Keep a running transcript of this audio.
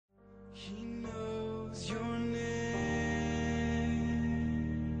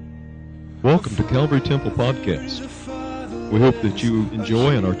Welcome to Calvary Temple Podcast. We hope that you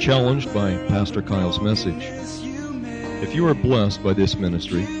enjoy and are challenged by Pastor Kyle's message. If you are blessed by this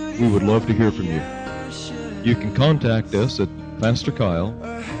ministry, we would love to hear from you. You can contact us at Pastor Kyle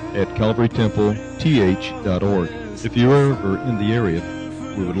at calvarytempleth.org. If you are ever in the area,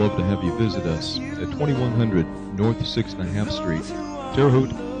 we would love to have you visit us at 2100 North 6.5 Street, Terre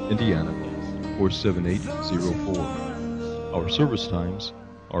Haute, Indiana, 47804. Our service times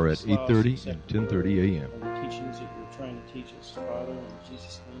are at 8:30 and 10:30 a.m. And the teachings that you're trying to teach us, Father, in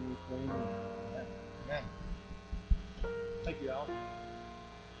Jesus' name we pray. Amen. Thank you, Al.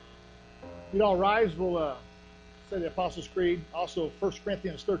 You'd all rise. We'll say the Apostles' Creed. Also, 1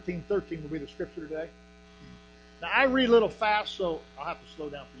 Corinthians 13:13 will be the scripture today. Now, I read a little fast, so I'll have to slow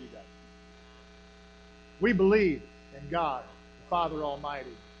down for you guys. We believe in God, the Father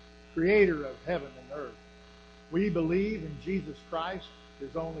Almighty, creator of heaven and earth. We believe in Jesus Christ,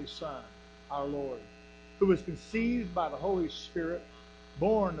 His only Son, our Lord, who was conceived by the Holy Spirit,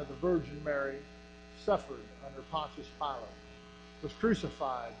 born of the Virgin Mary, suffered under Pontius Pilate, was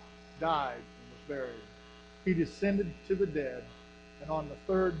crucified, died, and was buried. He descended to the dead, and on the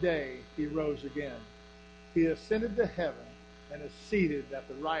third day He rose again. He ascended to heaven and is seated at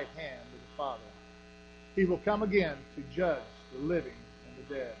the right hand of the Father. He will come again to judge the living and the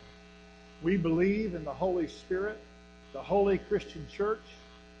dead. We believe in the Holy Spirit, the holy Christian church,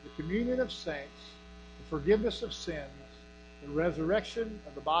 the communion of saints, the forgiveness of sins, the resurrection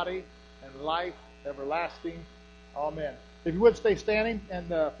of the body, and life everlasting. Amen. If you would stay standing, and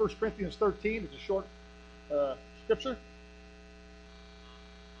 1 Corinthians 13 is a short scripture.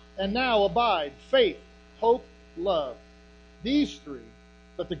 And now abide faith, hope, love. These three,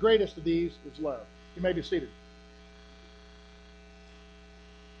 but the greatest of these is love. You may be seated.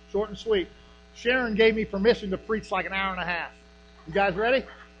 Short and sweet. Sharon gave me permission to preach like an hour and a half. You guys ready?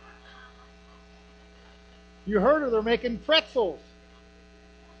 You heard her. They're making pretzels.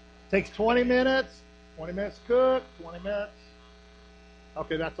 Takes 20 minutes. 20 minutes to cook. 20 minutes.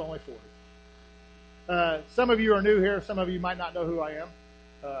 Okay, that's only 40. Some of you are new here. Some of you might not know who I am,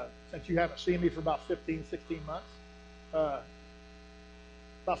 since you haven't seen me for about 15, 16 months.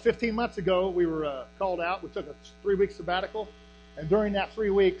 About 15 months ago, we were called out. We took a 3-week sabbatical. And during that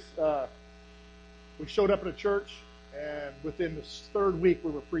 3 weeks, we showed up at a church, and within the third week,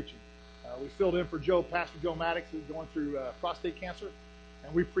 we were preaching. We filled in for Pastor Joe Maddox, who's going through prostate cancer,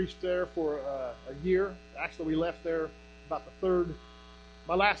 and we preached there for a year. Actually, we left there about the third.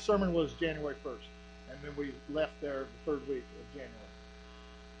 My last sermon was January 1st, and then we left there the third week of January.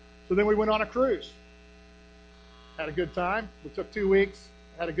 So then we went on a cruise. Had a good time. We took 2 weeks,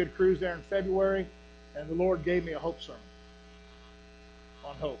 had a good cruise there in February, and the Lord gave me a hope sermon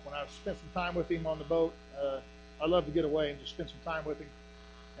on hope. When I spent some time with Him on the boat, I love to get away and just spend some time with Him.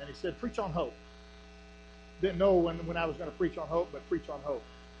 And He said, preach on hope. Didn't know when I was going to preach on hope, but preach on hope.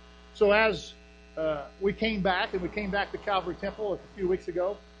 So as we came back, and we came back to Calvary Temple a few weeks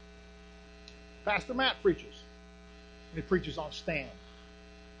ago, Pastor Matt preaches. And he preaches on stand.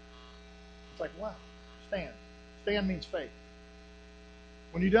 It's like, wow, stand. Stand means faith.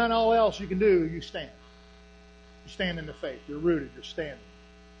 When you've done all else you can do, you stand. You stand in the faith. You're rooted. You're standing.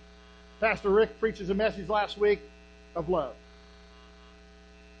 Pastor Rick preaches a message last week of love.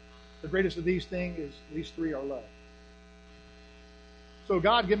 The greatest of these things is these three are love. So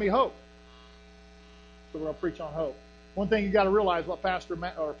God, give me hope. So we're going to preach on hope. One thing you got to realize what Pastor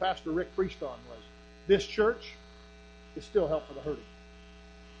Rick preached on was this church is still help for the hurting.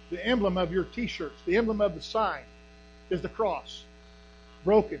 The emblem of your T-shirts, the emblem of the sign, is the cross,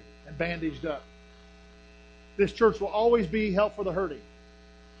 broken and bandaged up. This church will always be help for the hurting.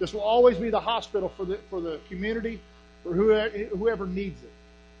 This will always be the hospital for the community, for whoever needs it,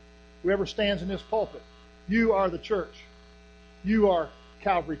 whoever stands in this pulpit. You are the church. You are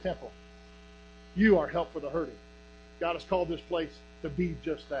Calvary Temple. You are help for the hurting. God has called this place to be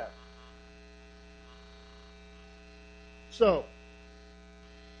just that. So,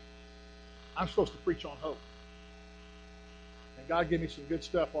 I'm supposed to preach on hope. And God gave me some good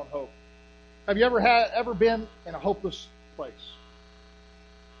stuff on hope. Have you ever been in a hopeless place?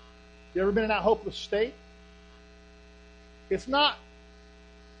 You ever been in that hopeless state? It's not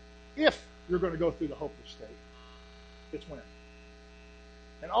if you're going to go through the hopeless state. It's when.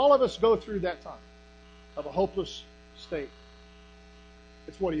 And all of us go through that time of a hopeless state.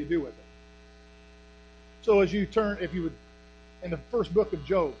 It's what do you do with it? So as you turn, if you would, in the first book of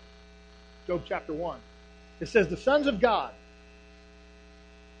Job, Job chapter 1, it says the sons of God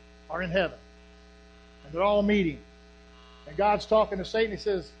are in heaven. And they're all meeting. And God's talking to Satan. He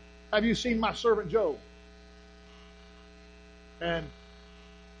says, have you seen my servant Job? And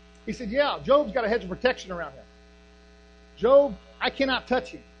He said, yeah, Job's got a hedge of protection around him. Job, I cannot touch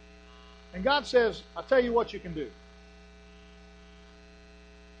him. And God says, I'll tell you what you can do.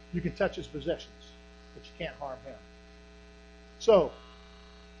 You can touch his possessions, but you can't harm him. So,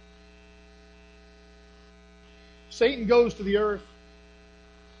 Satan goes to the earth,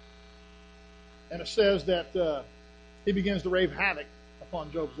 and it says that he begins to rave havoc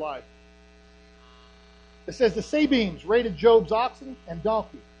upon Job's life. It says the Sabeans raided Job's oxen and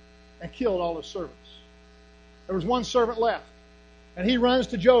donkey and killed all his servants. There was one servant left, and he runs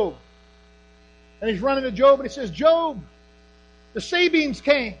to Job. And he's running to Job, and he says, Job, the Sabeans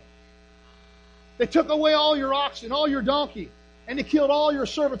came. They took away all your oxen, all your donkey, and they killed all your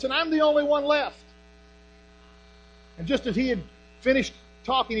servants, and I'm the only one left. And just as he had finished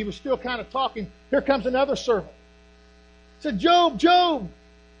talking, he was still kind of talking, here comes another servant. He said, Job, Job,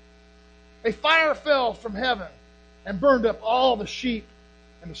 a fire fell from heaven and burned up all the sheep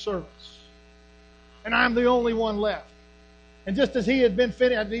and the servants. And I'm the only one left. And just as he had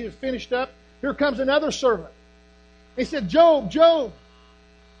finished up, here comes another servant. He said, Job, Job,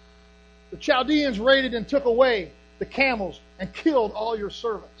 the Chaldeans raided and took away the camels and killed all your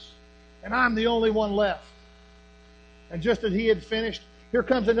servants. And I'm the only one left. And just as he had finished, here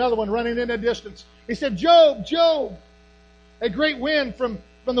comes another one running in the distance. He said, Job, Job, a great wind from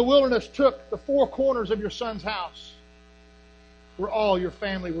the wilderness took the four corners of your son's house, where all your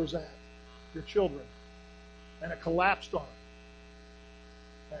family was at, your children. And it collapsed on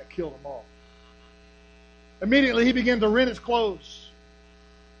it. And it killed them all. Immediately he began to rend his clothes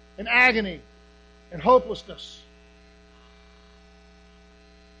in agony and hopelessness.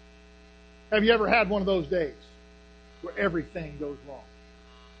 Have you ever had one of those days where everything goes wrong?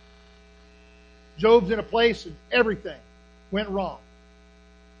 Job's in a place and everything went wrong.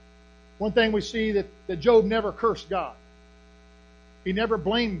 One thing we see that Job never cursed God. He never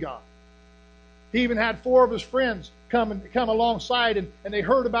blamed God. He even had four of his friends come alongside, and they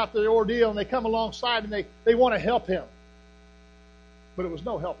heard about the ordeal, and they come alongside, and they want to help him. But it was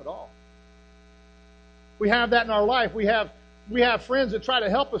no help at all. We have that in our life. We have friends that try to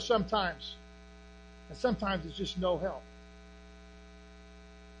help us sometimes. And sometimes it's just no help.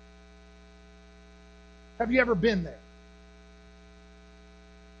 Have you ever been there?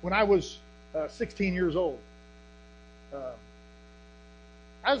 When I was 16 years old,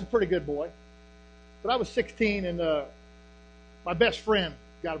 I was a pretty good boy. But I was 16, and my best friend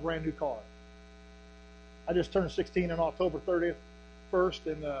got a brand new car. I just turned 16 on October 1st,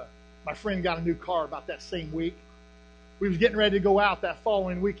 and my friend got a new car about that same week. We was getting ready to go out that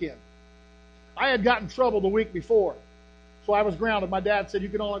following weekend. I had gotten in trouble the week before, so I was grounded. My dad said you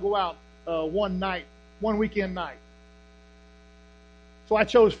can only go out one weekend night. So I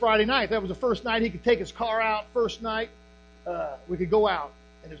chose Friday night. That was the first night he could take his car out. First night we could go out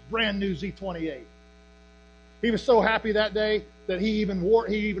in his brand new Z28. He was so happy that day that he even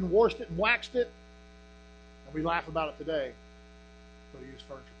washed it and waxed it. And we laugh about it today, but he used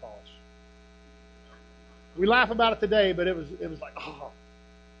furniture polish. We laugh about it today, but it was like, oh.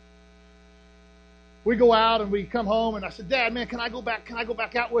 We go out and we come home, and I said, Dad, man, can I go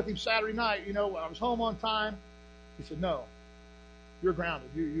back out with him Saturday night? You know, I was home on time. He said, no, you're grounded.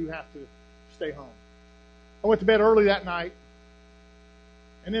 You have to stay home. I went to bed early that night.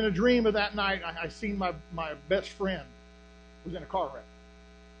 And in a dream of that night, I seen my best friend was in a car wreck.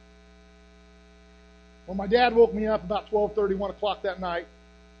 When my dad woke me up about 12:30, 1 o'clock that night,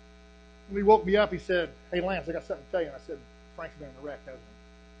 when he woke me up, he said, hey, Lance, I got something to tell you. And I said, Frank's been in a wreck, hasn't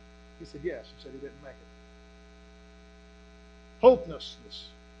he? He said, yes. He said he didn't make it. Hopelessness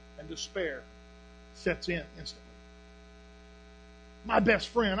and despair sets in instantly. My best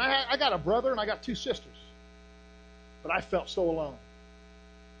friend, I got a brother and I got two sisters, but I felt so alone.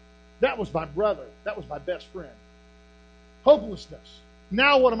 That was my brother. That was my best friend. Hopelessness.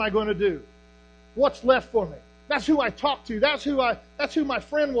 Now what am I going to do? What's left for me? That's who I talked to. That's who my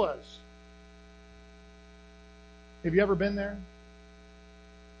friend was. Have you ever been there?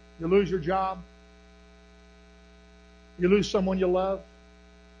 You lose your job. You lose someone you love.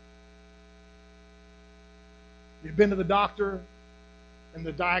 You've been to the doctor, and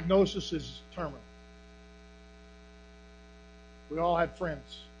the diagnosis is terminal. We all had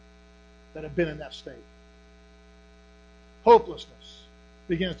friends that have been in that state. Hopelessness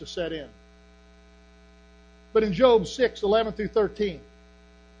begins to set in. But in Job 6:11 through 13,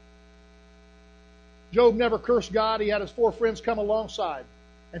 Job never cursed God. He had his four friends come alongside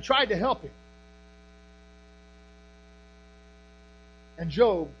and tried to help him. And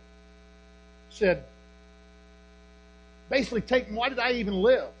Job said, basically, why did I even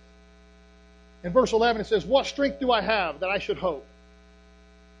live? In verse 11 it says, what strength do I have that I should hope?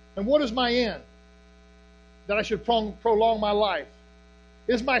 And what is my end? That I should prolong my life.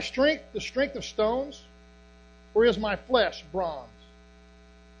 Is my strength the strength of stones? Or is my flesh bronze?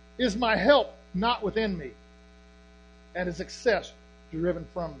 Is my help not within me? And is success driven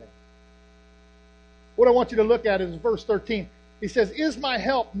from me? What I want you to look at is verse 13. He says, is my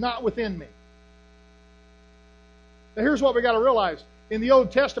help not within me? Now here's what we got to realize. In the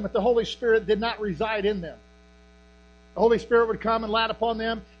Old Testament, the Holy Spirit did not reside in them. The Holy Spirit would come and land upon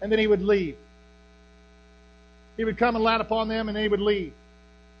them, and then He would leave. He would come and land upon them, and then He would leave.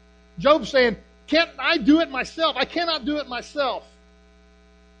 Job's saying, can't I do it myself? I cannot do it myself.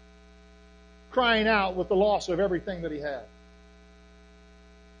 Crying out with the loss of everything that he had.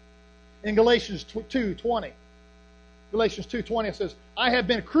 In Galatians 2:20, it says, I have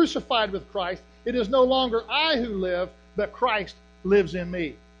been crucified with Christ. It is no longer I who live, but Christ lives in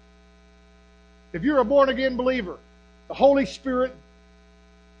me. If you're a born-again believer, the Holy Spirit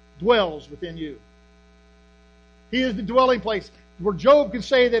dwells within you. He is the dwelling place where Job can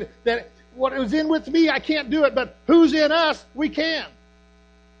say that what is in with me, I can't do it, but who's in us, we can.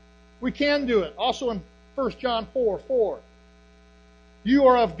 We can do it. Also in 1 John 4:4. You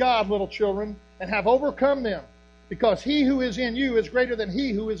are of God, little children, and have overcome them, because he who is in you is greater than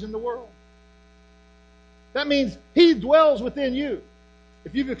he who is in the world. That means He dwells within you.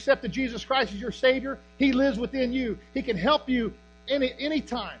 If you've accepted Jesus Christ as your Savior, He lives within you. He can help you any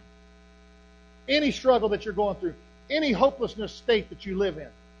time. Any struggle that you're going through. Any hopelessness state that you live in.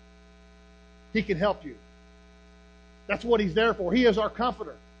 He can help you. That's what He's there for. He is our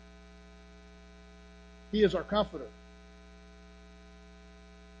comforter. He is our comforter.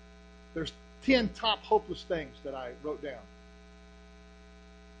 There's 10 top hopeless things that I wrote down.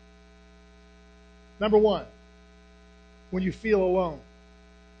 Number 1, when you feel alone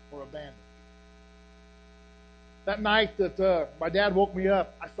or abandoned. That night that my dad woke me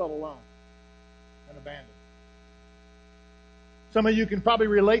up, I felt alone and abandoned. Some of you can probably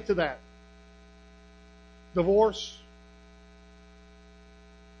relate to that. Divorce,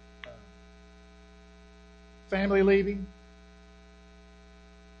 family leaving.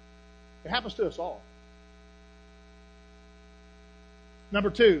 It happens to us all. Number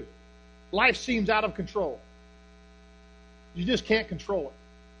 2, life seems out of control. You just can't control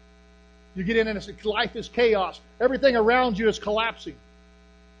it. You get in and life is chaos. Everything around you is collapsing.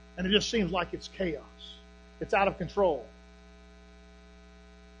 And it just seems like it's chaos. It's out of control.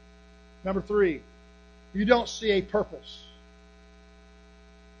 Number 3, you don't see a purpose.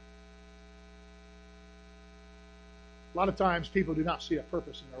 A lot of times people do not see a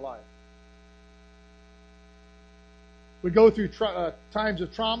purpose in their life. We go through times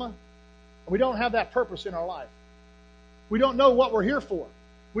of trauma, and we don't have that purpose in our life. We don't know what we're here for.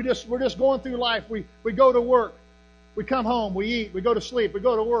 We're just going through life. We go to work. We come home. We eat. We go to sleep. We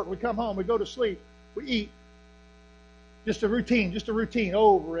go to work. We come home. We go to sleep. We eat. Just a routine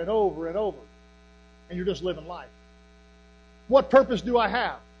over and over and over. And you're just living life. What purpose do I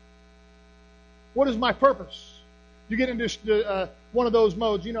have? What is my purpose? You get into one of those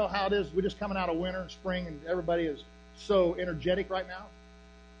modes. You know how it is. We're just coming out of winter and spring, and everybody is so energetic right now.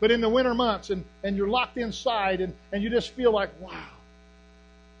 But in the winter months, and you're locked inside, and you just feel like, wow.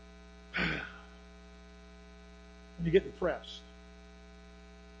 And you get depressed.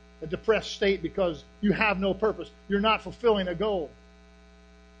 A depressed state because you have no purpose. You're not fulfilling a goal.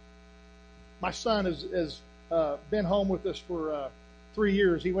 My son has been home with us for 3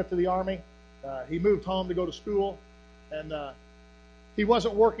 years. He went to the Army. He moved home to go to school. And he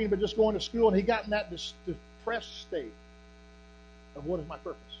wasn't working, but just going to school. And he got in that depressed state of what is my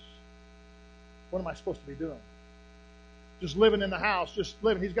purpose? What am I supposed to be doing? Just living in the house, just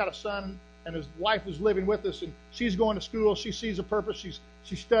living. He's got a son, and his wife is living with us, and she's going to school. She sees a purpose. She's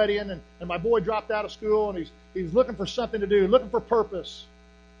studying, and my boy dropped out of school, and he's looking for something to do, looking for purpose.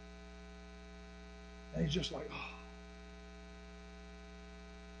 And he's just like, oh.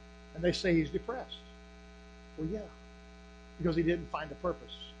 And they say he's depressed. Well, yeah, because he didn't find a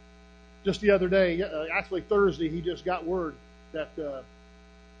purpose. Just the other day, actually Thursday, he just got word that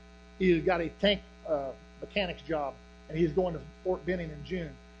he had got a tank mechanic's job, and he's going to Fort Benning in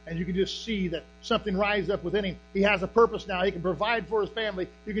June. And you can just see that something rise up within him. He has a purpose now. He can provide for his family.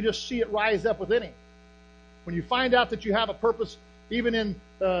 You can just see it rise up within him. When you find out that you have a purpose, even in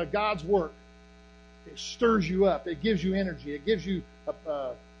God's work, it stirs you up. It gives you energy. It gives you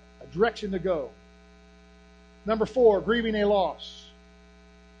a direction to go. Number 4, grieving a loss.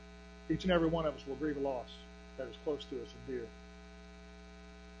 Each and every one of us will grieve a loss that is close to us and dear.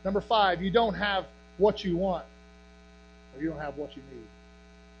 Number 5, you don't have what you want, or you don't have what you need.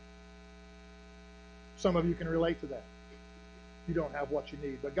 Some of you can relate to that. you don't have what you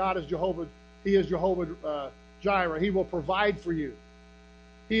need. But God is Jehovah. He is Jehovah Jireh. He will provide for you.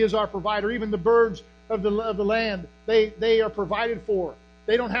 He is our provider. Even the birds of the land, they are provided for.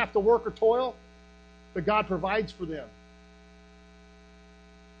 They don't have to work or toil, but God provides for them.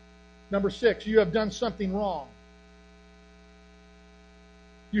 Number 6, you have done something wrong.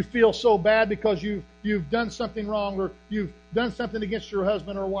 You feel so bad because you've done something wrong, or you've done something against your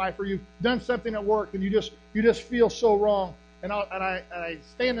husband or wife, or you've done something at work, and you just feel so wrong. And I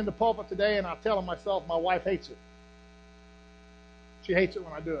stand in the pulpit today, and I tell myself, my wife hates it. She hates it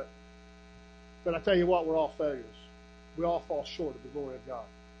when I do it. But I tell you what, we're all failures. We all fall short of the glory of God.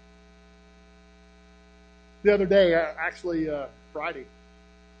 The other day, actually Friday,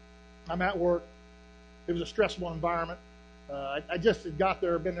 I'm at work. It was a stressful environment. I just had got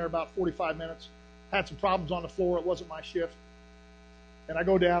there, been there about 45 minutes, had some problems on the floor. It wasn't my shift. And I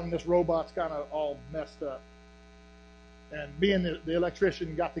go down, and this robot's kind of all messed up. And me and the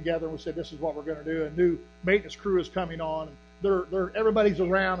electrician got together, and we said, this is what we're going to do. A new maintenance crew is coming on. And everybody's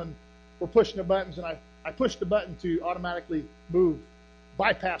around, and we're pushing the buttons. And I pushed the button to automatically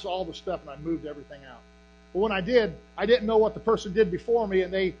bypass all the stuff, and I moved everything out. But when I did, I didn't know what the person did before me,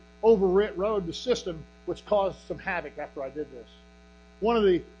 and they overrode the system, which caused some havoc after I did this. One of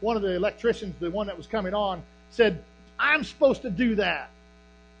the electricians, the one that was coming on, said, I'm supposed to do that.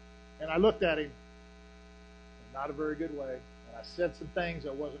 And I looked at him in not a very good way. And I said some things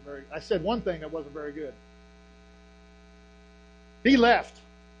that wasn't very, I said one thing that wasn't very good. He left.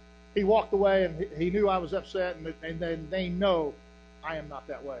 He walked away, and he knew I was upset, and then they know I am not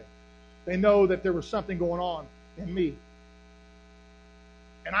that way. They know that there was something going on in me.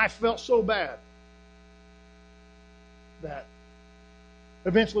 And I felt so bad that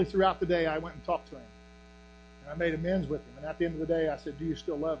eventually throughout the day I went and talked to him. And I made amends with him. And at the end of the day I said, do you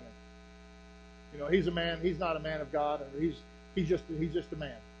still love me? You know, he's a man. He's not a man of God. And he's just a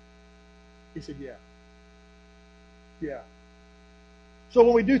man. He said, yeah. Yeah. So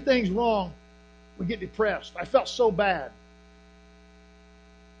when we do things wrong, we get depressed. I felt so bad.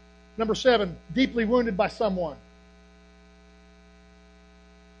 Number 7, deeply wounded by someone.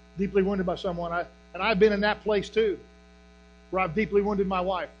 Deeply wounded by someone. And I've been in that place too, where I've deeply wounded my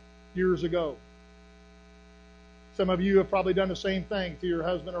wife years ago. Some of you have probably done the same thing to your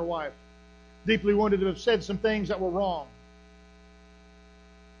husband or wife. Deeply wounded, have said some things that were wrong.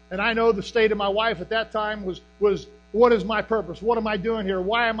 And I know the state of my wife at that time was what is my purpose? What am I doing here?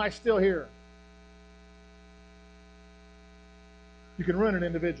 Why am I still here? You can ruin an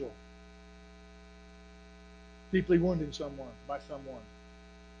individual. Deeply wounding someone by someone.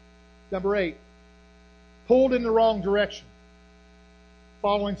 Number 8, pulled in the wrong direction.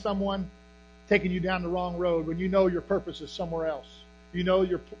 Following someone, taking you down the wrong road when you know your purpose is somewhere else. You know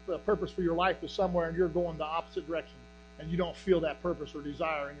your purpose for your life is somewhere, and you're going the opposite direction, and you don't feel that purpose or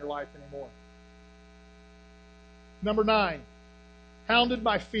desire in your life anymore. Number 9, hounded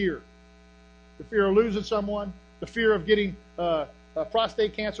by fear. The fear of losing someone, the fear of getting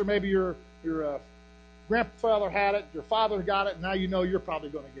prostate cancer. Maybe your grandfather had it, your father got it, and now you know you're probably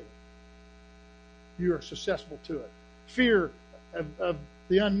going to get it. You are susceptible to it. Fear of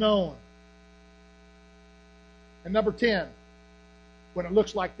the unknown. And number 10, when it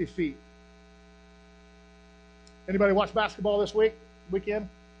looks like defeat. Anybody watch basketball this weekend?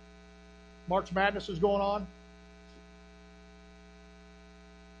 March Madness is going on.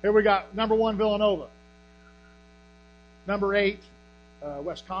 Here we got number 1, Villanova. Number 8,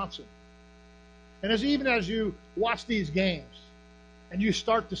 Wisconsin. And even as you watch these games, and you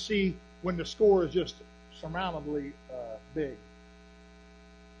start to see when the score is just surmountably big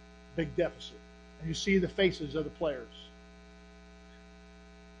deficit, and you see the faces of the players,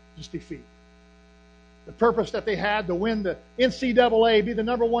 just defeat. The purpose that they had to win the NCAA, be the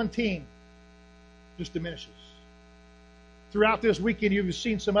number 1 team, just diminishes. Throughout this weekend, you've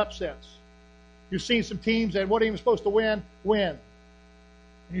seen some upsets. You've seen some teams that weren't even supposed to win. And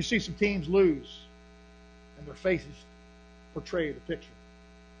you see some teams lose, and their faces portray the picture.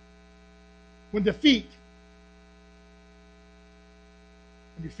 When you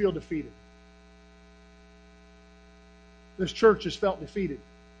feel defeated. This church has felt defeated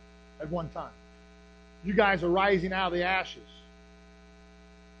at one time. You guys are rising out of the ashes,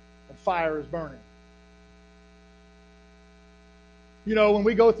 and fire is burning. You know, when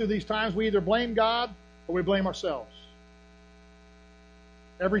we go through these times, we either blame God or we blame ourselves.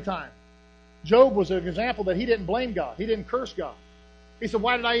 Every time. Job was an example that he didn't blame God. He didn't curse God. He said,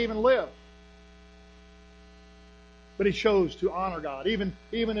 why did I even live? But he chose to honor God. Even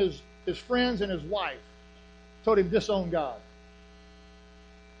his friends and his wife told him to disown God.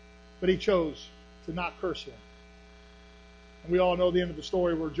 But he chose to not curse him. And we all know the end of the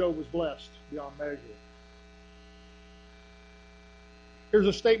story where Job was blessed beyond measure. Here's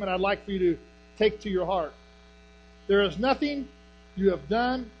a statement I'd like for you to take to your heart. There is nothing you have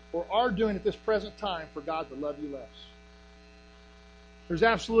done or are doing at this present time for God to love you less. There's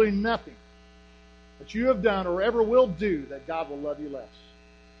absolutely nothing that you have done or ever will do that God will love you less.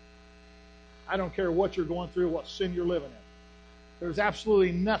 I don't care what you're going through, what sin you're living in. There's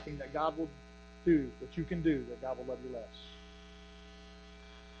absolutely nothing that God will do, that you can do, that God will love you less.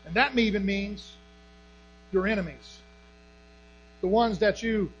 And that even means your enemies. The ones that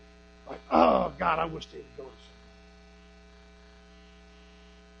you, like, oh, God, I wish they would go to sin.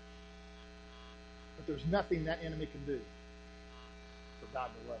 But there's nothing that enemy can do for God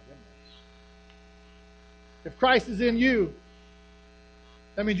to love them less. If Christ is in you,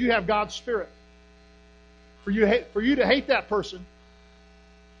 that means you have God's Spirit. For you to hate that person,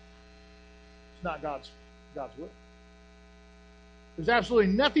 it's not God's will. There's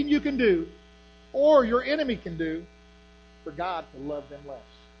absolutely nothing you can do or your enemy can do for God to love them less,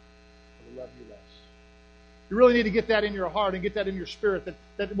 or to love you less. You really need to get that in your heart and get that in your spirit,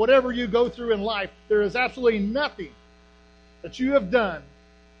 that whatever you go through in life, there is absolutely nothing that you have done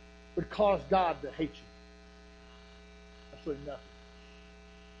would cause God to hate you. Absolutely nothing.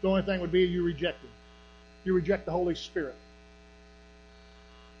 The only thing would be you reject Him. You reject the Holy Spirit.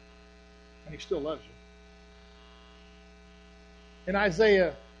 And He still loves you. In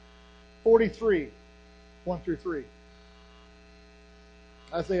Isaiah 43, 1 through 3.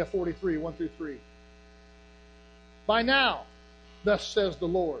 Isaiah 43, 1 through 3. By now, thus says the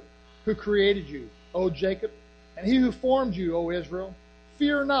Lord, who created you, O Jacob, and He who formed you, O Israel,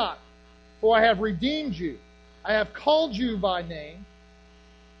 fear not, for I have redeemed you. I have called you by name.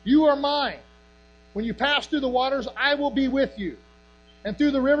 You are mine. When you pass through the waters, I will be with you. And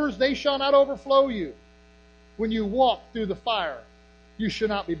through the rivers, they shall not overflow you. When you walk through the fire, you shall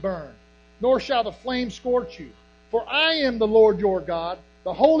not be burned, nor shall the flame scorch you. For I am the Lord your God,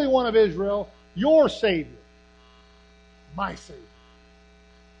 the Holy One of Israel, your Savior. My Savior.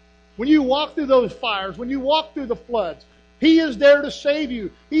 When you walk through those fires, when you walk through the floods, He is there to save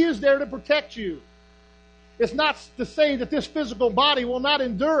you. He is there to protect you. It's not to say that this physical body will not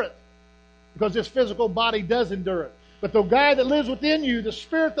endure it, because this physical body does endure it. But the guy that lives within you, the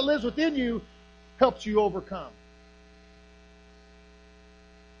Spirit that lives within you, helps you overcome.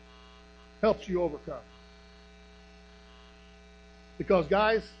 Helps you overcome. Because,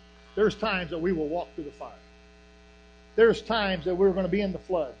 guys, there's times that we will walk through the fire. There's times that we're going to be in the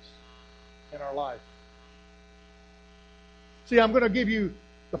floods in our life. See, I'm going to give you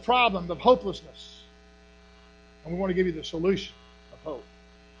the problem of hopelessness. And we want to give you the solution of hope.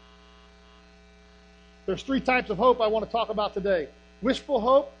 There's 3 types of hope I want to talk about today. Wishful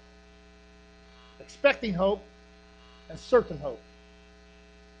hope, expecting hope, and certain hope.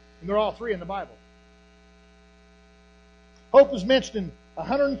 And they're all 3 in the Bible. Hope is mentioned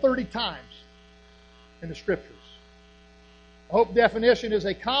 130 times in the Scriptures. A hope definition is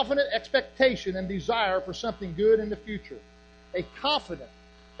a confident expectation and desire for something good in the future. A confident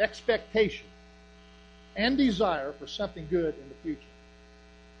expectation and desire for something good in the future.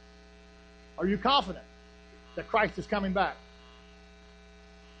 Are you confident that Christ is coming back?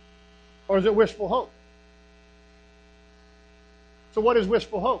 Or is it wishful hope? So what is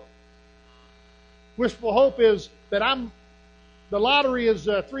wishful hope? Wishful hope is that the lottery is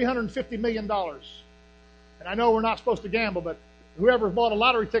 $350 million. And I know we're not supposed to gamble, but whoever bought a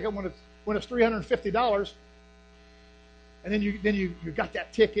lottery ticket when it's $350, and then you got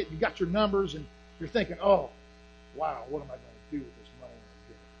that ticket, you got your numbers, and you're thinking, oh, wow, what am I going to do with this money when I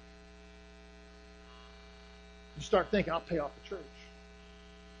get it? You start thinking, I'll pay off the church.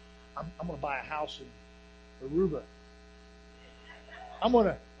 I'm going to buy a house in Aruba. I'm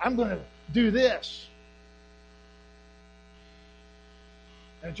going to do this.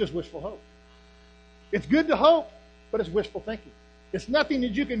 And it's just wishful hope. It's good to hope, but it's wishful thinking. It's nothing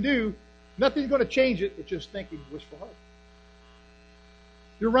that you can do. Nothing's going to change it. It's just thinking wishful hope.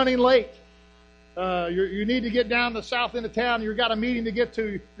 You're running late. You need to get down to the south end of town. You've got a meeting to get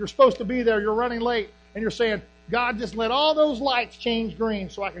to. You're supposed to be there. You're running late. And you're saying, God, just let all those lights change green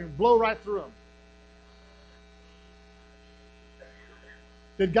so I can blow right through them.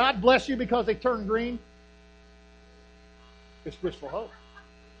 Did God bless you because they turned green? It's wishful hope.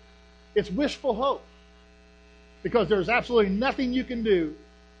 It's wishful hope. Because there's absolutely nothing you can do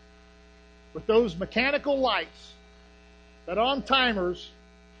with those mechanical lights that are on timers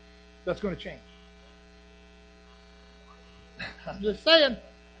that's going to change. I'm just saying,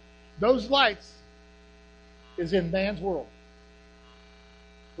 those lights is in man's world.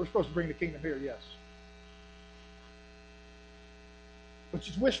 We're supposed to bring the kingdom here, yes. which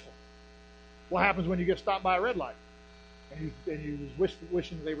is wishful. What happens when you get stopped by a red light and you was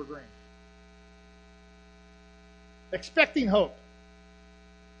wishing they were green? Expecting hope.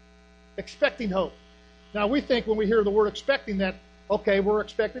 Expecting hope. Now we think when we hear the word expecting that, okay, we're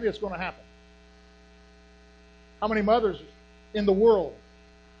expecting it's going to happen. How many mothers in the world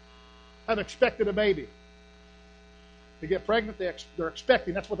have expected a baby? To get pregnant, they're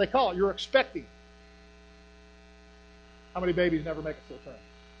expecting. That's what they call it. You're expecting. How many babies never make a full term?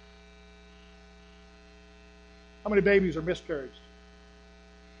 How many babies are miscarried?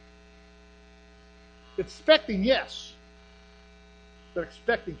 Expecting, yes. But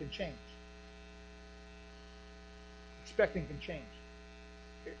expecting can change. Expecting can change.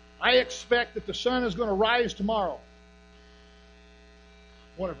 I expect that the sun is going to rise tomorrow.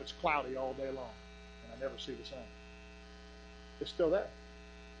 What if it's cloudy all day long and I never see the sun? It's still there.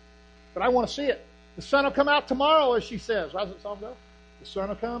 But I want to see it. The sun will come out tomorrow, as she says. How's that song go? The sun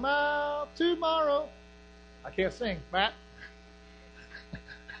will come out tomorrow. I can't sing. Matt?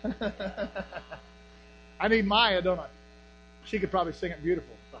 I need Maya, don't I? She could probably sing it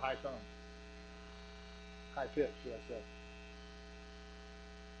beautiful. It's a high tone. High pitch, should I say.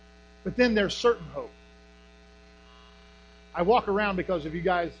 But then there's certain hope. I walk around because of you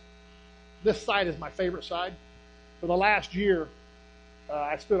guys. This side is my favorite side. For the last year,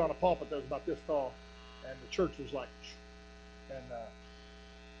 I stood on a pulpit that was about this tall, and the church was like, and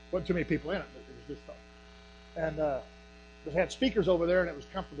wasn't too many people in it, but it was this tall. And they had speakers over there, and it was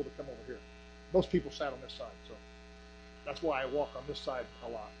comfortable to come over here. Most people sat on this side, so that's why I walk on this side a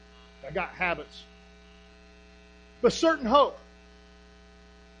lot. I got habits. But certain hope.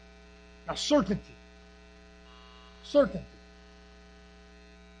 Now, certainty. Certainty.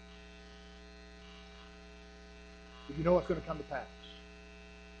 If you know what's going to come to pass.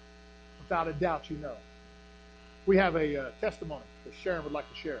 Without a doubt, you know. We have a testimony that Sharon would like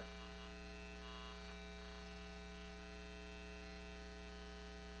to share.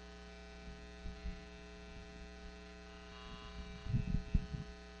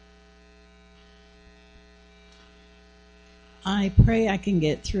 I pray I can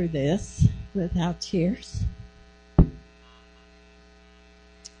get through this without tears.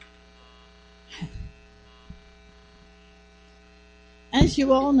 As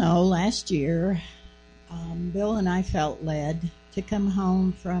you all know, last year, Bill and I felt led to come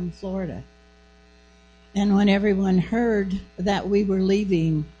home from Florida. And when everyone heard that we were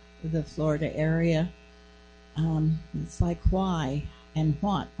leaving the Florida area, it's like, why and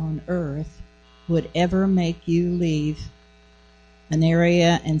what on earth would ever make you leave an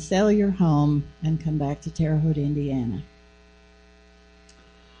area and sell your home and come back to Terre Haute, Indiana?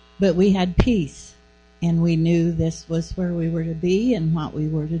 But we had peace, and we knew this was where we were to be and what we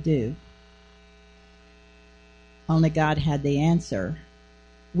were to do. Only God had the answer.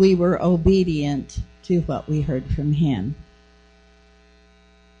 We were obedient to what we heard from Him.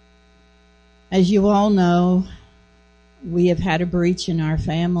 As you all know, we have had a breach in our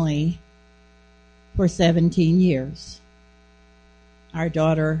family for 17 years. Our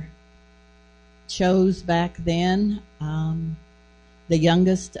daughter chose back then. The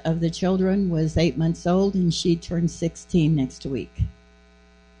youngest of the children was 8 months old, and she turned 16 next week.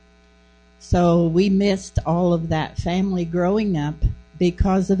 So we missed all of that family growing up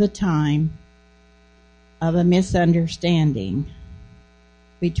because of a time of a misunderstanding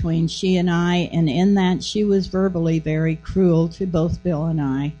between she and I, and in that she was verbally very cruel to both Bill and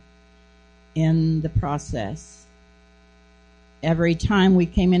I in the process. Every time we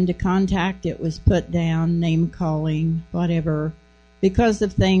came into contact, it was put down, name-calling, whatever, because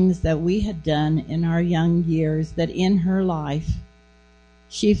of things that we had done in our young years that in her life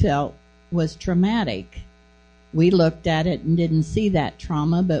she felt was traumatic. We looked at it and didn't see that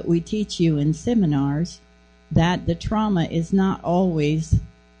trauma, but we teach you in seminars that the trauma is not always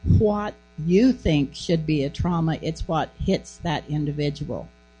what you think should be a trauma. It's what hits that individual.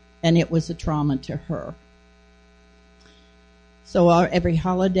 And it was a trauma to her. So every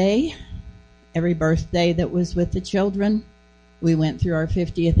holiday, every birthday that was with the children, we went through our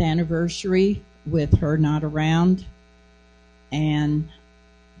 50th anniversary with her not around. And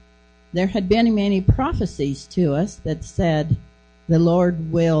there had been many prophecies to us that said, the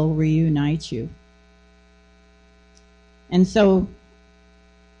Lord will reunite you. And so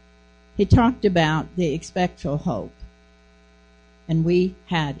He talked about the expectful hope. And we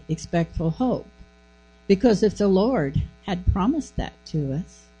had expectful hope. Because if the Lord had promised that to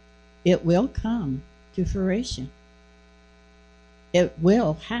us, it will come to fruition. It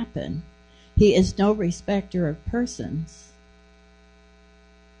will happen. He is no respecter of persons.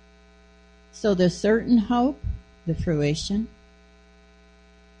 So the certain hope, the fruition,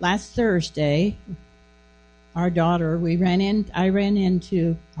 last Thursday, I ran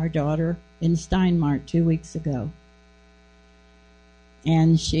into our daughter in Steinmart 2 weeks ago.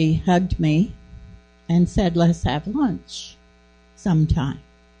 And she hugged me and said, let's have lunch sometime.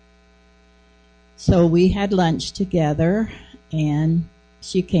 So we had lunch together, and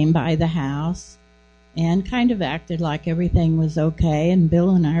she came by the house and kind of acted like everything was okay. And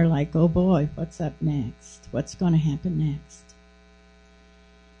Bill and I are like, oh boy, what's up next? What's going to happen next?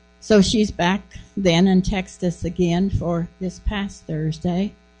 So she's back then and texted us again for this past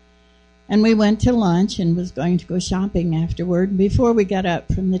Thursday. And we went to lunch and was going to go shopping afterward. And before we got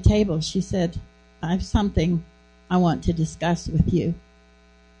up from the table, she said, I have something I want to discuss with you.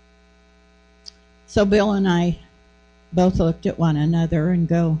 So Bill and I both looked at one another and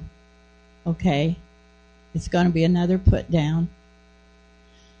go, okay, it's going to be another put down.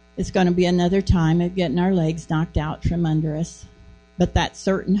 It's going to be another time of getting our legs knocked out from under us. But that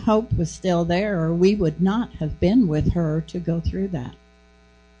certain hope was still there, or we would not have been with her to go through that.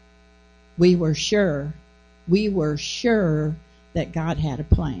 We were sure that God had a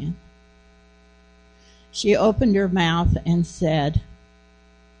plan. She opened her mouth and said,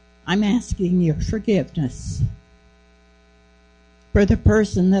 I'm asking your forgiveness for the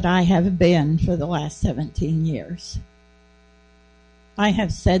person that I have been for the last 17 years. I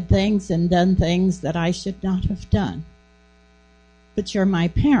have said things and done things that I should not have done. But you're my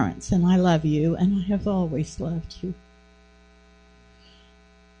parents, and I love you, and I have always loved you.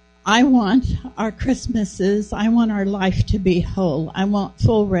 I want our Christmases, I want our life to be whole. I want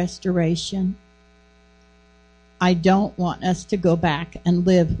full restoration. I don't want us to go back and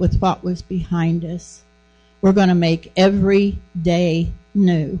live with what was behind us. We're going to make every day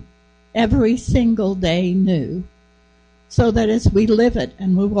new, every single day new, so that as we live it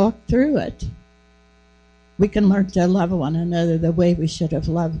and we walk through it, we can learn to love one another the way we should have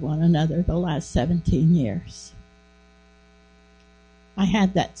loved one another the last 17 years. I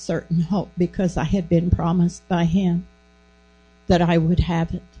had that certain hope because I had been promised by Him that I would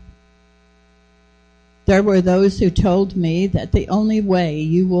have it. There were those who told me that the only way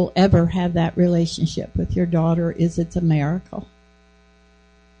you will ever have that relationship with your daughter is it's a miracle.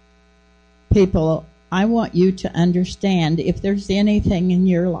 People, I want you to understand, if there's anything in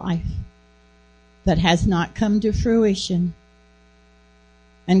your life that has not come to fruition,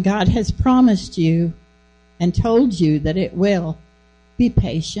 and God has promised you and told you that it will, be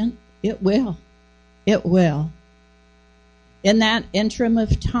patient. It will. It will. In that interim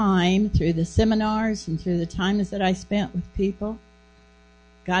of time, through the seminars and through the times that I spent with people,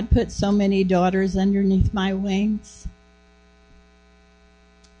 God put so many daughters underneath my wings.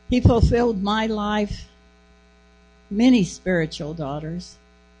 He fulfilled my life, many spiritual daughters,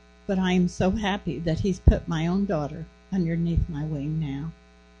 but I am so happy that He's put my own daughter underneath my wing now,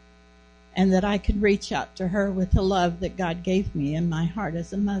 and that I could reach out to her with the love that God gave me in my heart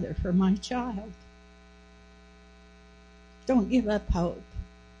as a mother for my child. Don't give up hope.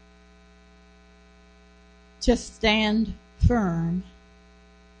 Just stand firm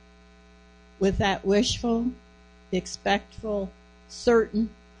with that wishful, expectful, certain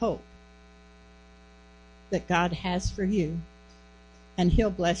hope that God has for you, and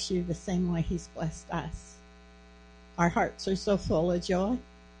He'll bless you the same way He's blessed us. Our hearts are so full of joy.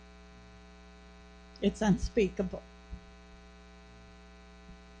 It's unspeakable.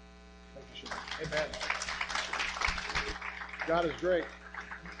 Amen. God is great.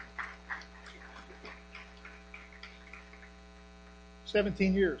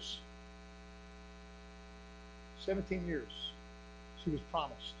 17 years. 17 years she was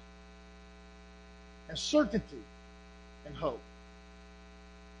promised. And certainty and hope.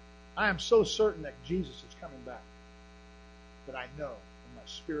 I am so certain that Jesus is coming back, that I know in my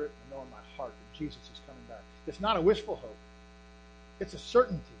spirit, I know in my heart that Jesus is coming back. It's not a wishful hope. It's a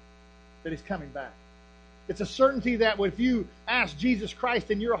certainty that He's coming back. It's a certainty that if you ask Jesus Christ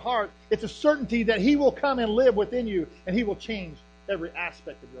in your heart, it's a certainty that He will come and live within you, and He will change every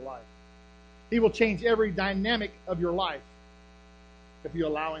aspect of your life. He will change every dynamic of your life if you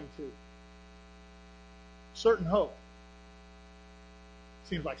allow Him to. Certain hope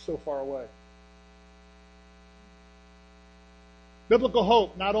seems like so far away. Biblical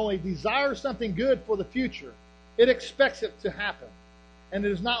hope not only desires something good for the future, it expects it to happen. And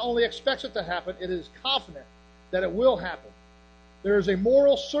it is not only expects it to happen, it is confident that it will happen. There is a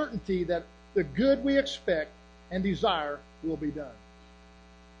moral certainty that the good we expect and desire will be done.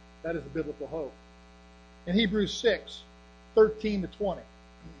 That is the biblical hope. In Hebrews 6, 13 to 20.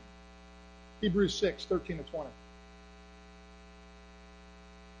 Hebrews 6, 13 to 20.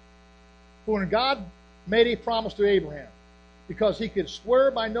 For when God made a promise to Abraham, because he could swear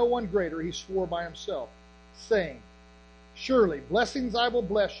by no one greater, he swore by himself, saying, surely blessings I will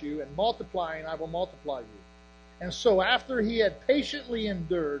bless you, and multiplying I will multiply you. And so after he had patiently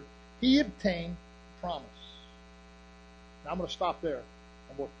endured, he obtained the promise. Now I'm going to stop there,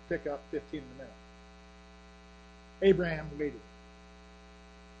 and we'll pick up 15 in a minute. Abraham waited.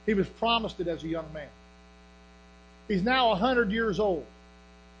 He was promised it as a young man. He's now 100 years old.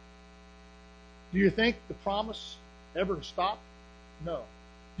 Do you think the promise ever stopped? No.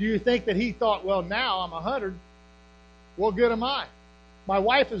 Do you think that he thought, well, now I'm 100, what good am I? My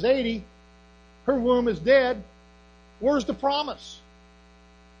wife is 80, her womb is dead, where's the promise?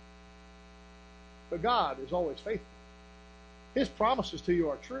 But God is always faithful. His promises to you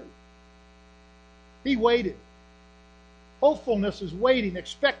are true. He waited. Hopefulness is waiting,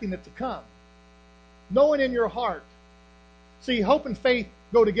 expecting it to come. Knowing in your heart. See, hope and faith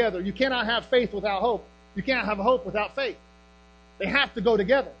go together. You cannot have faith without hope. You can't have hope without faith. They have to go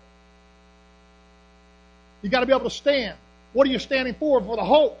together. You got to be able to stand. What are you standing for? For the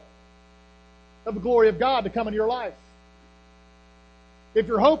hope of the glory of God to come into your life. If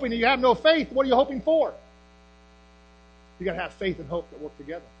you're hoping and you have no faith, what are you hoping for? You got to have faith and hope that work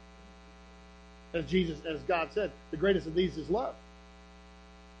together. As God said, the greatest of these is love.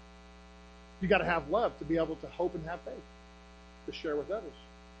 You got to have love to be able to hope and have faith to share with others.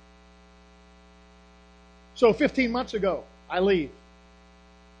 So 15 months ago, I leave.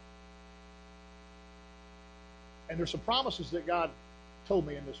 And there's some promises that God told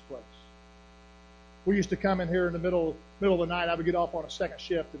me in this place. We used to come in here in the middle of the night. I would get off on a second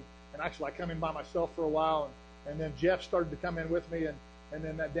shift, and actually I come in by myself for a while, and then Jeff started to come in with me, and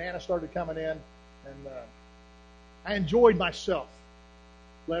then Dana started coming in, and I enjoyed myself.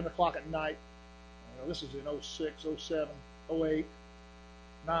 11 o'clock at night. This is in 06, 07, 08,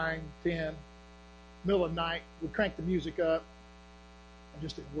 9, 10. Middle of the night, we crank the music up and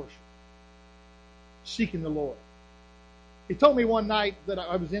just in worship. Seeking the Lord. He told me one night that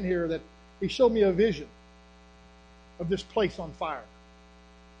I was in here that he showed me a vision of this place on fire.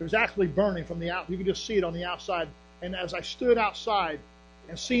 It was actually burning from the out. You could just see it on the outside. And as I stood outside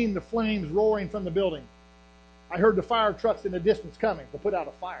and seeing the flames roaring from the building, I heard the fire trucks in the distance coming to put out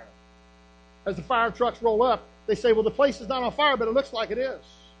a fire. As the fire trucks roll up, they say, well, the place is not on fire, but it looks like it is.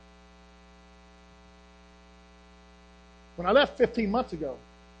 When I left 15 months ago,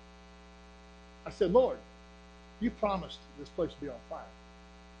 I said, Lord, you promised this place to be on fire.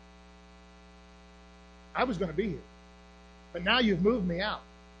 I was going to be here, but now you've moved me out.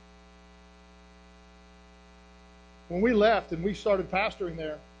 When we left and we started pastoring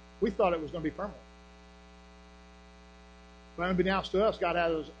there, we thought it was going to be permanent. But unbeknownst to us, God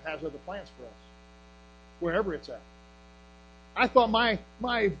has other plans for us, wherever it's at. I thought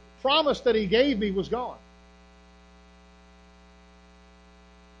my promise that He gave me was gone.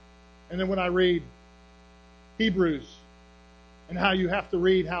 And then when I read Hebrews and how you have to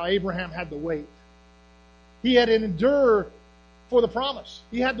read how Abraham had to wait. He had to endure for the promise.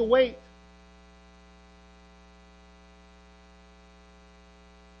 He had to wait.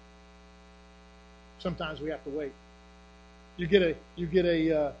 Sometimes we have to wait. You get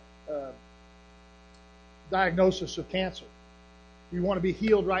a diagnosis of cancer. You want to be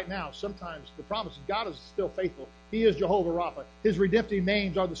healed right now. Sometimes the promise of God is still faithful. He is Jehovah Rapha. His redemptive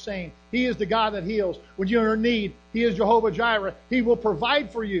names are the same. He is the God that heals. When you're in need, He is Jehovah Jireh. He will provide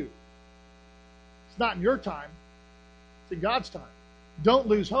for you. It's not in your time. It's in God's time. Don't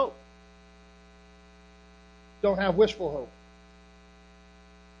lose hope. Don't have wishful hope.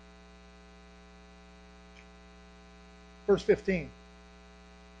 Verse 15.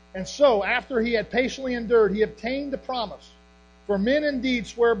 And so, after he had patiently endured, he obtained the promise. For men indeed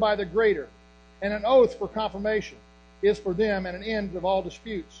swear by the greater, and an oath for confirmation is for them and an end of all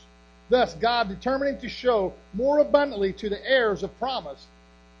disputes. Thus, God, determining to show more abundantly to the heirs of promise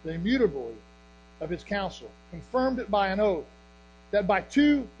the immutability of His counsel, confirmed it by an oath, that by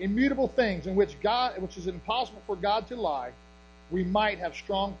two immutable things in which is impossible for God to lie, we might have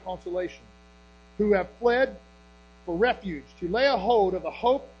strong consolation, who have fled for refuge, to lay a hold of the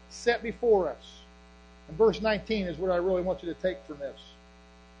hope set before us. And verse 19 is what I really want you to take from this.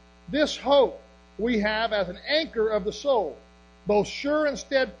 This hope we have as an anchor of the soul, both sure and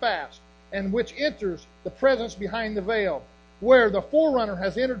steadfast, and which enters the presence behind the veil, where the forerunner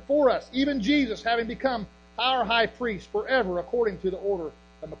has entered for us, even Jesus having become our high priest forever according to the order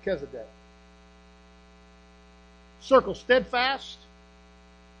of Melchizedek. Circle steadfast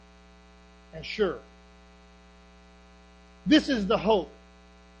and sure. This is the hope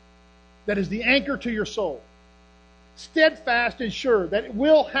that is the anchor to your soul. Steadfast and sure that it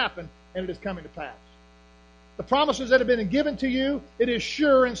will happen and it is coming to pass. The promises that have been given to you, it is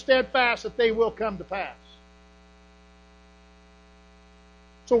sure and steadfast that they will come to pass.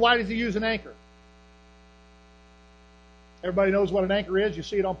 So why does he use an anchor? Everybody knows what an anchor is. You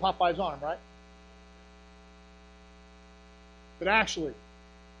see it on Popeye's arm, right? But actually,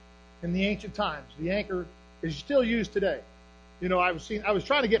 in the ancient times, the anchor is still used today. You know, I was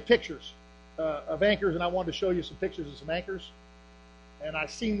trying to get pictures of anchors, and I wanted to show you some pictures of some anchors. And I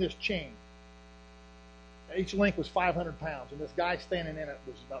seen this chain. Each link was 500 pounds, and this guy standing in it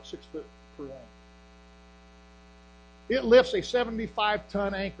was about 6 foot per length. It lifts a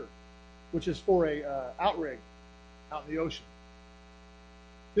 75-ton anchor, which is for a outrigger out in the ocean.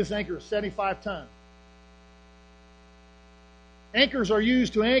 This anchor is 75 tons. Anchors are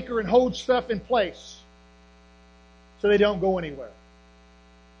used to anchor and hold stuff in place so they don't go anywhere.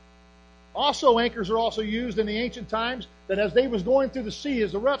 Also, anchors are also used in the ancient times that as they was going through the sea,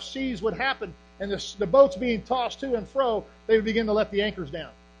 as the rough seas would happen and the boats being tossed to and fro, they would begin to let the anchors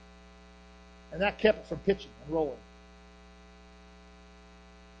down. And that kept it from pitching and rolling.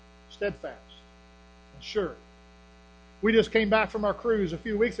 Steadfast and sure. We just came back from our cruise a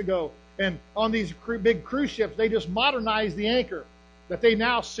few weeks ago, and on these big cruise ships, they just modernized the anchor that they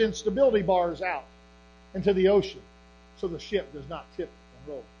now send stability bars out into the ocean so the ship does not tip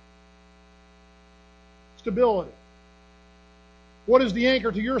and roll. Stability. What is the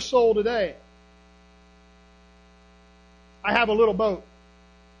anchor to your soul today? I have a little boat.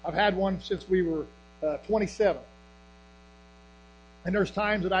 I've had one since we were 27. And there's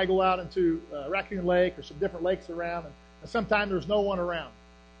times that I go out into Raccoon Lake or some different lakes around, and sometimes there's no one around.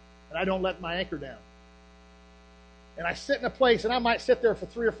 And I don't let my anchor down. And I sit in a place, and I might sit there for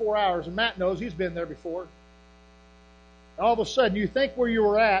 3 or 4 hours, and Matt knows, he's been there before. And all of a sudden, you think where you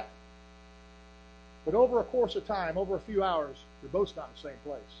were at, but over a course of time, over a few hours, your boat's not in the same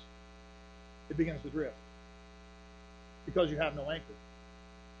place. It begins to drift because you have no anchor.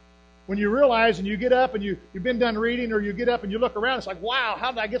 When you realize and you get up and you've been done reading, or you get up and you look around, it's like, wow,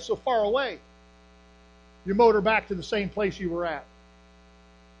 how did I get so far away? You motor back to the same place you were at.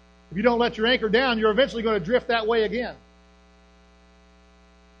 If you don't let your anchor down, you're eventually going to drift that way again.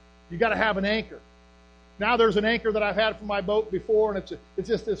 You got to have an anchor. Now there's an anchor that I've had for my boat before, and it's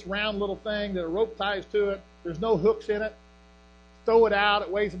just this round little thing that a rope ties to it. There's no hooks in it. Throw it out. It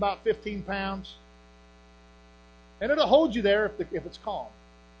weighs about 15 pounds. And it'll hold you there if it's calm.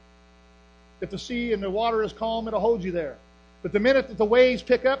 If the sea and the water is calm, it'll hold you there. But the minute that the waves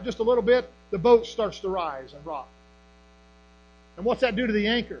pick up just a little bit, the boat starts to rise and rock. And what's that do to the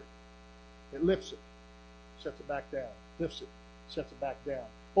anchor? It lifts it, sets it back down. Lifts it, sets it back down.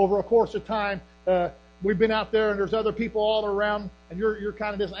 Over a course of time, we've been out there and there's other people all around, and you're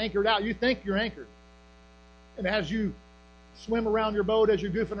kind of just anchored out. You think you're anchored. And as you swim around your boat, as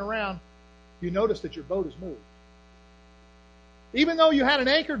you're goofing around, you notice that your boat has moved. Even though you had an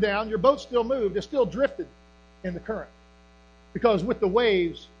anchor down, your boat still moved. It still drifted in the current. Because with the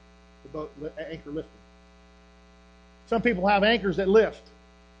waves, the anchor lifted. Some people have anchors that lift.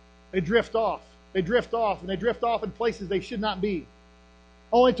 They drift off. They drift off, and they drift off in places they should not be.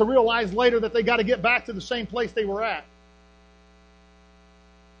 Only to realize later that they got to get back to the same place they were at.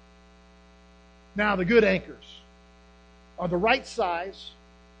 Now, the good anchors are the right size,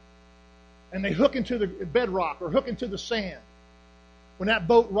 and they hook into the bedrock or hook into the sand. When that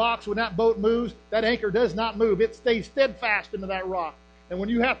boat rocks, when that boat moves, that anchor does not move. It stays steadfast into that rock. And when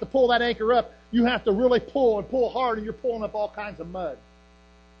you have to pull that anchor up, you have to really pull and pull hard, and you're pulling up all kinds of mud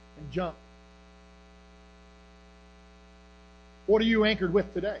and junk. What are you anchored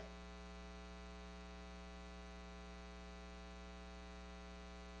with today?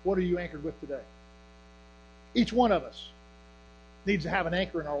 What are you anchored with today? Each one of us needs to have an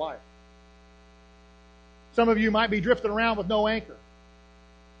anchor in our life. Some of you might be drifting around with no anchor.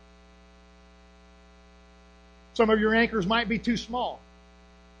 Some of your anchors might be too small.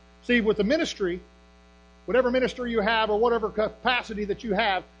 See, with the ministry, whatever ministry you have or whatever capacity that you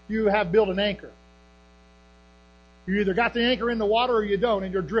have built an anchor. You either got the anchor in the water or you don't,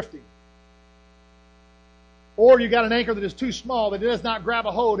 and you're drifting. Or you got an anchor that is too small, that it does not grab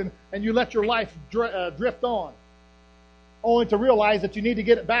a hold, and you let your life drift on, only to realize that you need to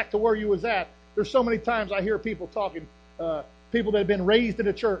get it back to where you was at. There's so many times I hear people talking, people that have been raised in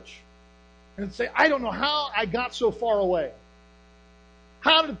a church, and say, I don't know how I got so far away.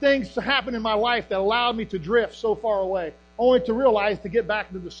 How did things happen in my life that allowed me to drift so far away, only to realize to get back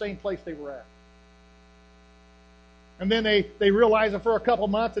into the same place they were at? And then they realize it for a couple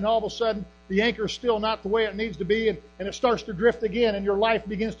months, and all of a sudden the anchor is still not the way it needs to be, and it starts to drift again, and your life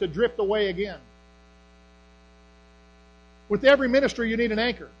begins to drift away again. With every ministry, you need an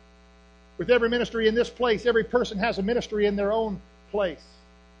anchor. With every ministry in this place, every person has a ministry in their own place.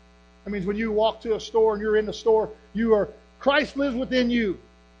 That means when you walk to a store and you're in the store, Christ lives within you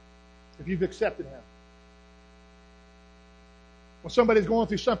if you've accepted Him. When somebody's going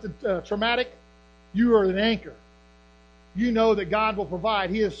through something traumatic, you are an anchor. You know that God will provide.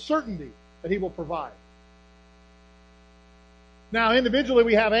 He has certainty that He will provide. Now, individually,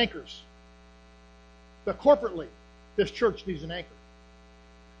 we have anchors. But corporately, this church needs an anchor.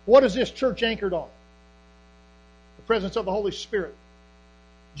 What is this church anchored on? The presence of the Holy Spirit.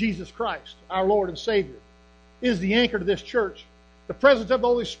 Jesus Christ, our Lord and Savior, is the anchor to this church. The presence of the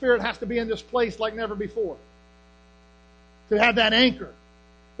Holy Spirit has to be in this place like never before. To have that anchor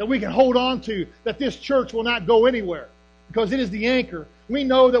that we can hold on to, that this church will not go anywhere. Because it is the anchor. We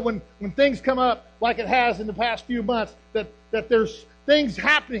know that when things come up, like it has in the past few months, that there's things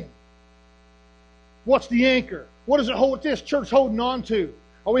happening. What's the anchor? What is this church holding on to?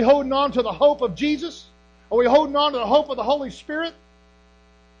 Are we holding on to the hope of Jesus? Are we holding on to the hope of the Holy Spirit?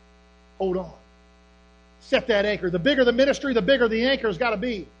 Hold on. Set that anchor. The bigger the ministry, the bigger the anchor has got to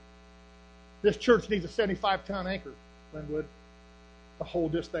be. This church needs a 75-ton anchor, Linwood, to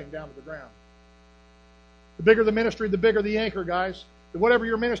hold this thing down to the ground. The bigger the ministry, the bigger the anchor, guys. Whatever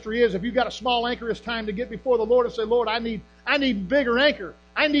your ministry is, if you've got a small anchor, it's time to get before the Lord and say, Lord, I need bigger anchor.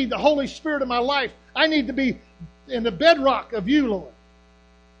 I need the Holy Spirit in my life. I need to be in the bedrock of you, Lord.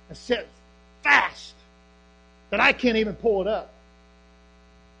 And set fast that I can't even pull it up.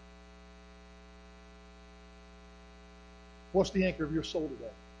 What's the anchor of your soul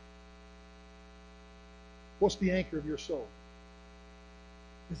today? What's the anchor of your soul?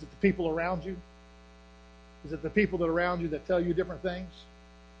 Is it the people around you? Is it the people that are around you that tell you different things?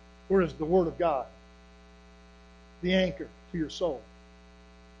 Or is it the Word of God the anchor to your soul?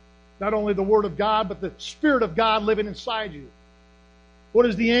 Not only the Word of God, but the Spirit of God living inside you. What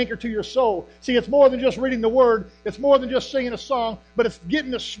is the anchor to your soul? See, it's more than just reading the Word. It's more than just singing a song, but it's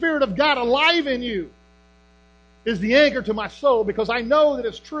getting the Spirit of God alive in you is the anchor to my soul, because I know that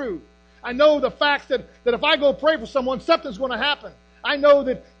it's true. I know the fact that if I go pray for someone, something's going to happen. I know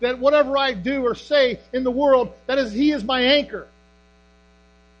that whatever I do or say in the world, He is my anchor.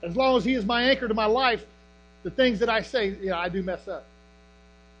 As long as He is my anchor to my life, the things that I say, I do mess up.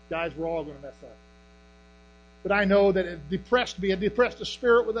 Guys, we're all going to mess up. But I know that it depressed me. It depressed the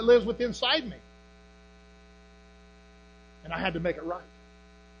spirit that lives within inside me. And I had to make it right.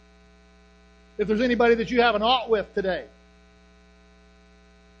 If there's anybody that you have an ought with today,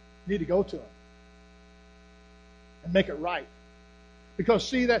 you need to go to them and make it right. Because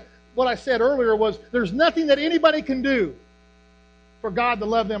see, that what I said earlier was there's nothing that anybody can do for God to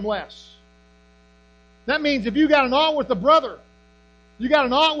love them less. That means if you got an ought with the brother, you got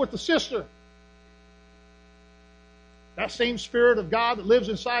an ought with the sister, that same Spirit of God that lives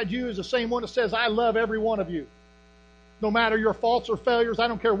inside you is the same one that says, I love every one of you. No matter your faults or failures, I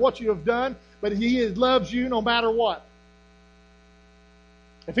don't care what you have done, but He loves you no matter what.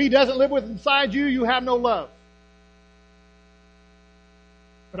 If He doesn't live inside you, you have no love.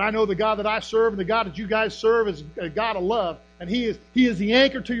 But I know the God that I serve and the God that you guys serve is a God of love, and He is the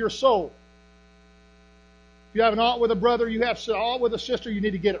anchor to your soul. If you have an ought with a brother, you have an ought with a sister, you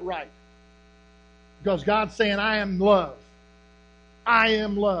need to get it right. Because God's saying, I am love. I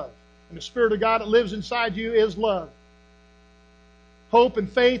am love. And the Spirit of God that lives inside you is love. Hope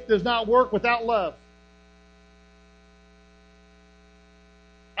and faith does not work without love.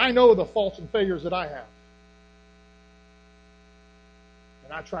 I know the faults and failures that I have.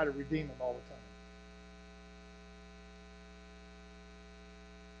 And I try to redeem them all the time.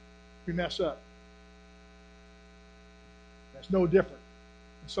 We mess up. That's no different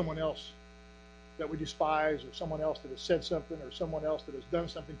than someone else that we despise, or someone else that has said something, or someone else that has done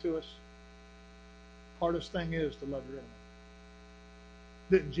something to us. Hardest thing is to love your enemy.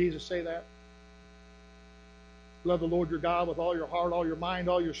 Didn't Jesus say that? Love the Lord your God with all your heart, all your mind,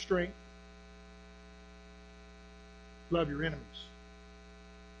 all your strength. Love your enemies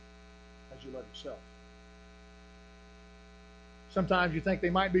as you love yourself. Sometimes you think they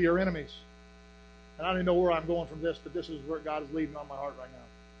might be your enemies. And I don't even know where I'm going from this, but this is where God is leading on my heart right now.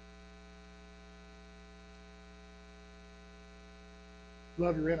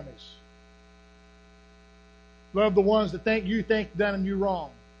 Love your enemies. Love the ones that you think done you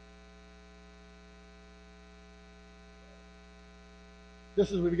wrong.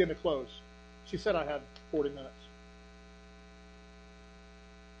 This is we begin to close. She said I had 40 minutes.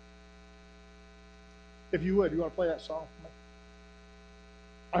 If you would, you want to play that song for me?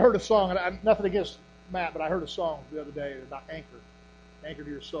 I heard a song, and nothing against Matt, but I heard a song the other day about anchor to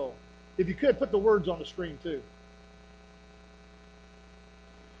your soul. If you could, put the words on the screen too.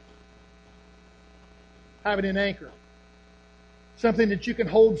 having an anchor. Something that you can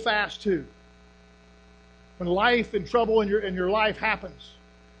hold fast to. When life and trouble in your life happens,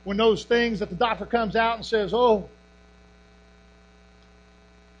 when those things that the doctor comes out and says, oh,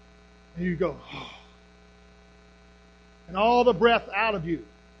 and you go, oh, and all the breath out of you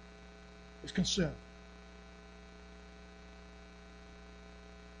is consumed.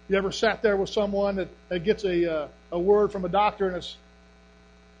 You ever sat there with someone that gets a word from a doctor and it's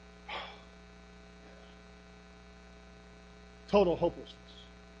total hopelessness.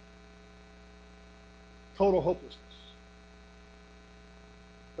 Total hopelessness.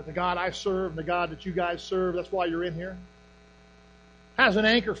 But the God I serve and the God that you guys serve, that's why you're in here, has an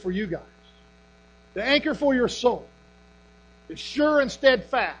anchor for you guys. The anchor for your soul is sure and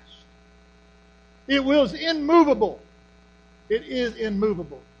steadfast. It was immovable. It is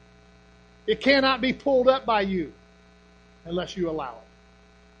immovable. It cannot be pulled up by you unless you allow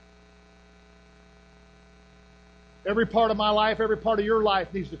it. Every part of my life, every part of your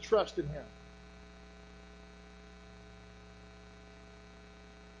life needs to trust in Him.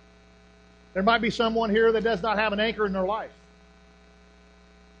 There might be someone here that does not have an anchor in their life.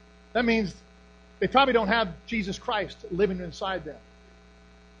 That means they probably don't have Jesus Christ living inside them.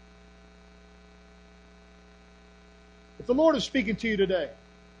 If the Lord is speaking to you today,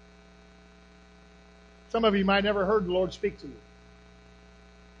 some of you might never heard the Lord speak to you.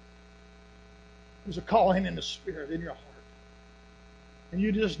 There's a calling in the Spirit in your heart. And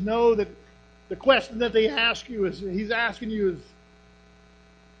you just know that the question that they ask you is, He's asking you is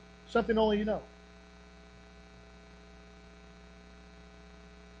something only you know.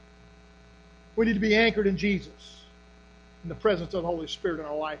 We need to be anchored in Jesus, in the presence of the Holy Spirit in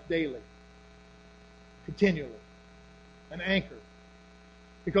our life daily, continually, an anchor.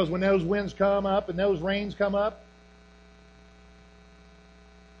 Because when those winds come up and those rains come up,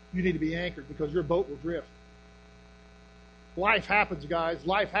 you need to be anchored because your boat will drift. Life happens, guys.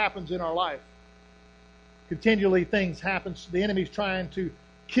 Life happens in our life. Continually things happen. The enemy's trying to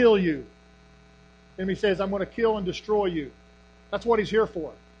kill you. The enemy says, I'm going to kill and destroy you. That's what he's here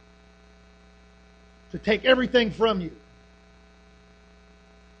for. To take everything from you.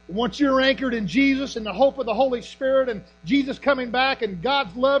 Once you're anchored in Jesus and the hope of the Holy Spirit and Jesus coming back and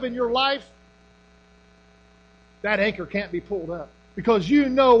God's love in your life, that anchor can't be pulled up. Because you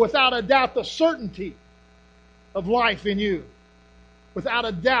know without a doubt the certainty of life in you. Without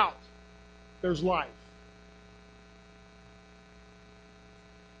a doubt, there's life.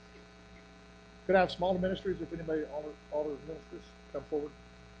 Could I have smaller ministries if anybody alters ministers come forward?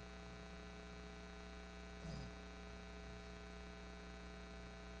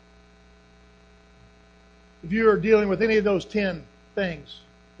 If you are dealing with any of those 10 things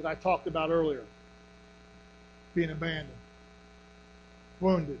that I talked about earlier, being abandoned,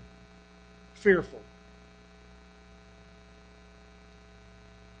 wounded, fearful.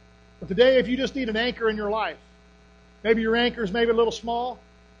 But today, if you just need an anchor in your life, maybe your anchor is maybe a little small,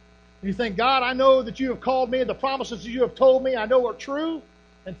 and you think, God, I know that you have called me, and the promises that you have told me I know are true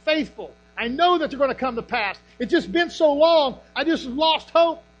and faithful. I know that they're going to come to pass. It's just been so long, I just lost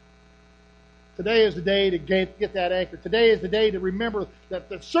hope. Today is the day to get that anchor. Today is the day to remember that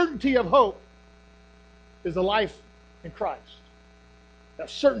the certainty of hope is the life in Christ. That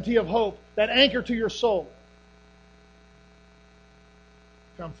certainty of hope, that anchor to your soul.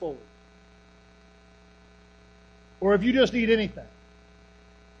 Come forward. Or if you just need anything,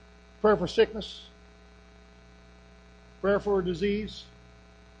 prayer for sickness, prayer for a disease,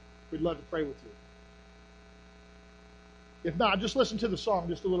 we'd love to pray with you. If not, just listen to the song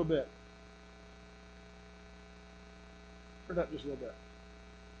just a little bit. Turn it up just a little bit.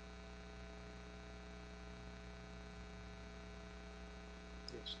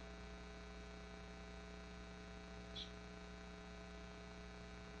 Yes.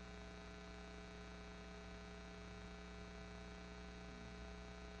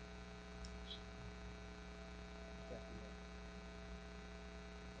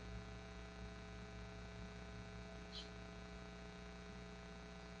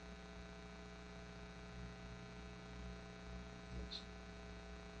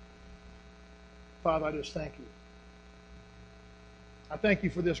 Father, I just thank you. I thank you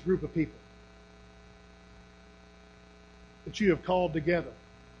for this group of people that you have called together.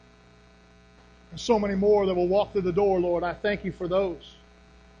 And so many more that will walk through the door, Lord. I thank you for those.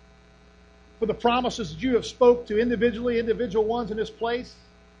 For the promises that you have spoke to individual ones in this place,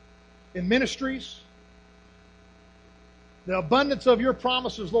 in ministries. The abundance of your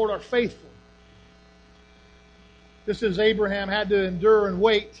promises, Lord, are faithful. Just as Abraham had to endure and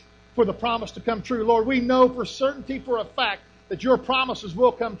wait for the promise to come true. Lord, we know for certainty, for a fact, that your promises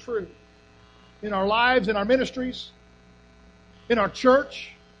will come true. in our lives, in our ministries, in our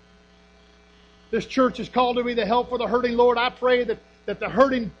church. This church is called to be the help for the hurting, Lord. I pray that the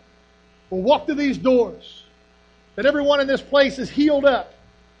hurting will walk through these doors, that everyone in this place is healed up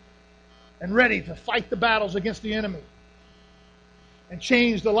and ready to fight the battles against the enemy and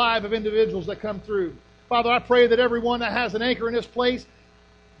change the life of individuals that come through. Father, I pray that everyone that has an anchor in this place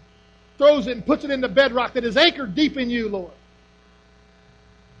throws it and puts it in the bedrock that is anchored deep in you, Lord.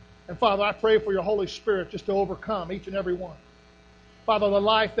 And Father, I pray for your Holy Spirit just to overcome each and every one. Father, the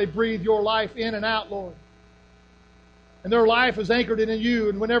life they breathe, your life in and out, Lord. And their life is anchored in you.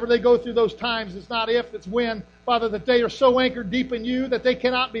 And whenever they go through those times, it's not if, it's when. Father, that they are so anchored deep in you that they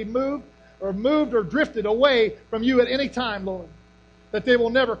cannot be moved or drifted away from you at any time, Lord. That they will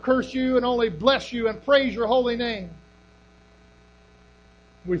never curse you and only bless you and praise your holy name.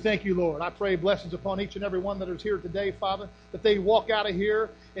 We thank you, Lord. I pray blessings upon each and every one that is here today, Father, that they walk out of here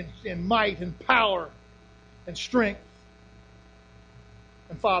in might and power and strength.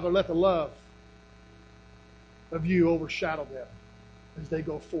 And Father, let the love of you overshadow them as they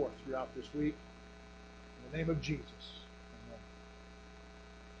go forth throughout this week. In the name of Jesus.